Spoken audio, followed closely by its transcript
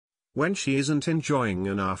when she isn't enjoying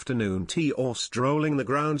an afternoon tea or strolling the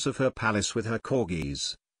grounds of her palace with her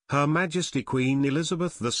corgis. Her Majesty Queen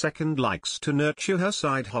Elizabeth II likes to nurture her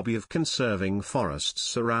side hobby of conserving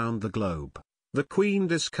forests around the globe. The Queen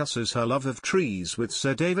discusses her love of trees with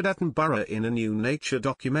Sir David Attenborough in a new nature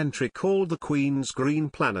documentary called The Queen's Green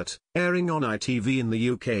Planet, airing on ITV in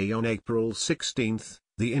the UK on April 16,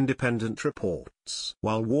 The Independent reports.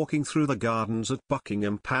 While walking through the gardens at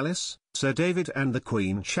Buckingham Palace, Sir David and the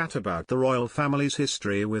Queen chat about the royal family's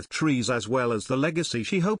history with trees as well as the legacy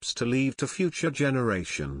she hopes to leave to future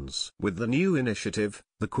generations. With the new initiative,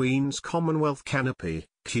 the Queen's Commonwealth Canopy,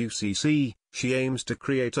 QCC, she aims to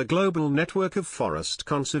create a global network of forest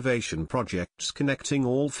conservation projects connecting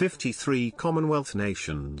all 53 Commonwealth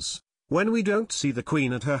nations. When we don't see the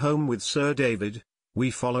Queen at her home with Sir David,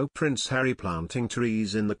 we follow Prince Harry planting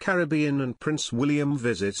trees in the Caribbean and Prince William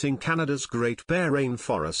visiting Canada's Great Bear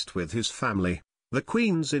Rainforest with his family. The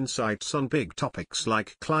Queen's insights on big topics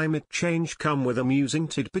like climate change come with amusing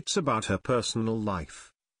tidbits about her personal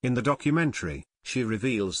life. In the documentary, she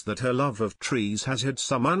reveals that her love of trees has had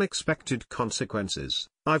some unexpected consequences.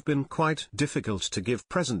 "I've been quite difficult to give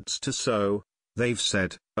presents to, so they've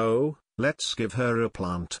said, oh, let's give her a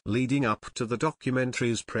plant." Leading up to the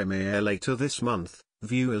documentary's premiere later this month,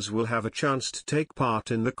 viewers will have a chance to take part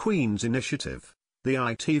in the Queen's initiative. The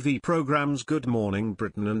ITV programmes Good Morning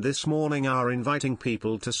Britain and This Morning are inviting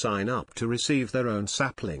people to sign up to receive their own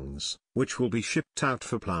saplings, which will be shipped out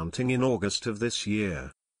for planting in August of this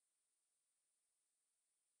year.